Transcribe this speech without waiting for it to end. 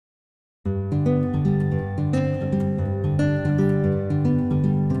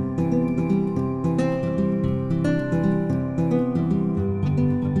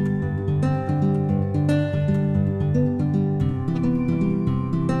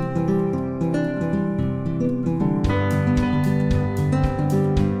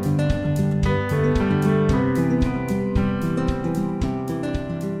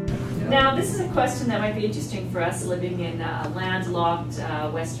question that might be interesting for us living in landlocked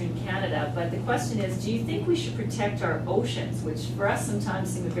Western Canada, but the question is, do you think we should protect our oceans, which for us sometimes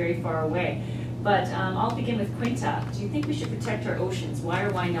seem very far away? But I'll begin with Quinta. Do you think we should protect our oceans? Why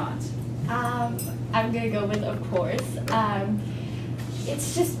or why not? I'm going to go with of course.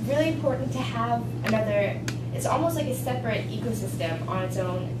 It's just really important to have another, it's almost like a separate ecosystem on its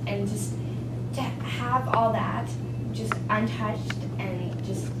own, and just to have all that just untouched and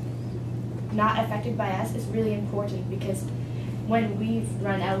just not affected by us is really important, because when we've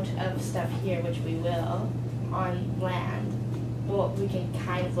run out of stuff here, which we will, on land, well, we can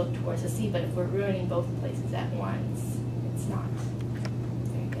kind of look towards the sea, but if we're ruining both places at once, it's not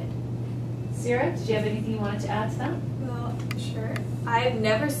very good. Sarah, did you have anything you wanted to add to that? Well, sure. I've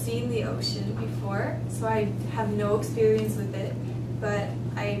never seen the ocean before, so I have no experience with it, but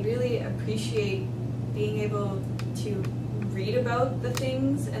I really appreciate being able to read about the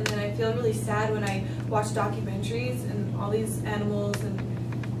things, and then I feel really sad when I watch documentaries and all these animals and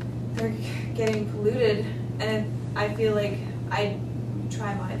they're getting polluted, and I feel like I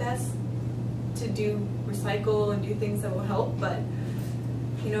try my best to do recycle and do things that will help, but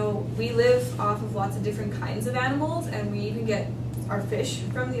you know, we live off of lots of different kinds of animals, and we even get our fish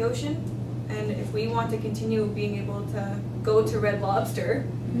from the ocean, and if we want to continue being able to go to Red Lobster,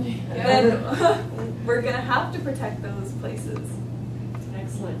 then we're going to have to protect those places.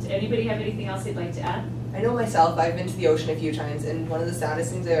 Excellent. Anybody have anything else they'd like to add? I know myself, I've been to the ocean a few times, and one of the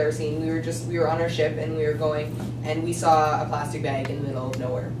saddest things I've ever seen, we were on our ship and we were going, and we saw a plastic bag in the middle of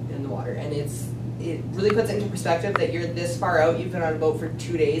nowhere in the water, and it really puts it into perspective that you're this far out, you've been on a boat for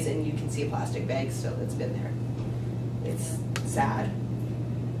 2 days, and you can see a plastic bag still that's been there. It's sad.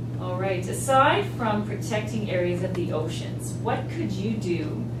 All right, aside from protecting areas of the oceans, what could you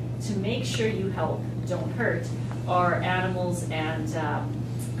do to make sure you help, don't hurt, our animals and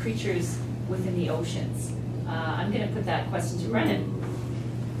creatures within the oceans? I'm going to put that question to Brennan.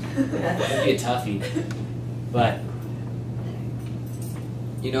 That'd be a toughie. But,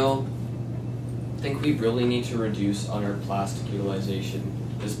 you know, I think we really need to reduce on our plastic utilization,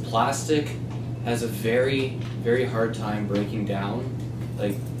 because plastic has a very, very hard time breaking down.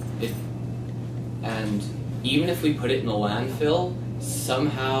 Like, and even if we put it in a landfill,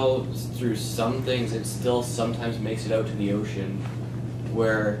 somehow through some things it still sometimes makes it out to the ocean,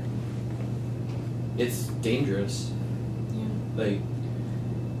 where it's dangerous. Yeah. Like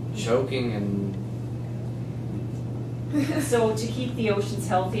choking and So to keep the oceans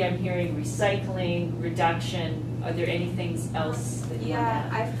healthy, I'm hearing recycling, reduction. Are there any things else that you want to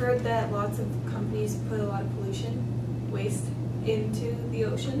add? I've heard that lots of companies put a lot of pollution, waste into the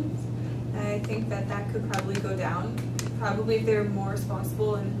oceans. And I think that that could probably go down, probably if they were more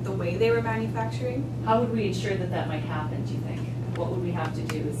responsible in the way they were manufacturing. How would we ensure that that might happen, do you think? What would we have to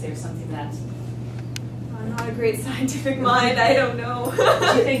do? Is there something that... I'm not a great scientific mind, I don't know.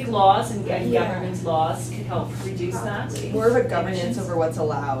 Do you think laws and government laws could help reduce that? More of a governance over what's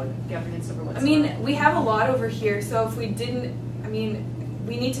allowed. Governance over what's I mean, we have a lot over here, so if we didn't, I mean,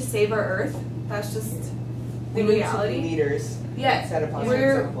 we need to save our Earth. That's just the reality. We need to be leaders. Yeah, Set a positive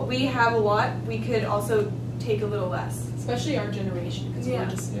example. we have a lot. We could also take a little less. Especially our generation, because we're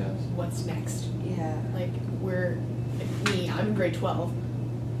just what's next. Yeah. Like me, I'm in grade 12.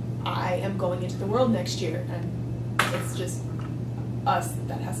 I am going into the world next year, and it's just us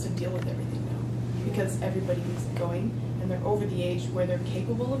that has to deal with everything now, because everybody is going, and they're over the age where they're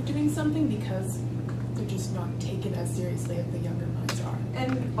capable of doing something, because they're just not taken as seriously as the younger minds are.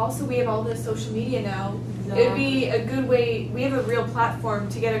 And also we have all this social media now. Exactly. It'd be a good way, we have a real platform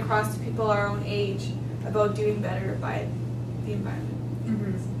to get across to people our own age about doing better by the environment.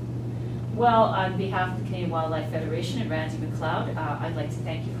 Well, on behalf of the Canadian Wildlife Federation and Randy McLeod, I'd like to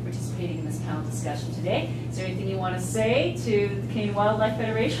thank you for participating in this panel discussion today. Is there anything you want to say to the Canadian Wildlife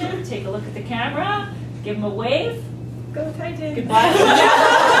Federation? Take a look at the camera, give them a wave. Go Titan! Goodbye from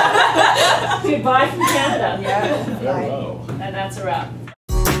Canada. Goodbye from Canada. Yeah. farewell. And that's a wrap.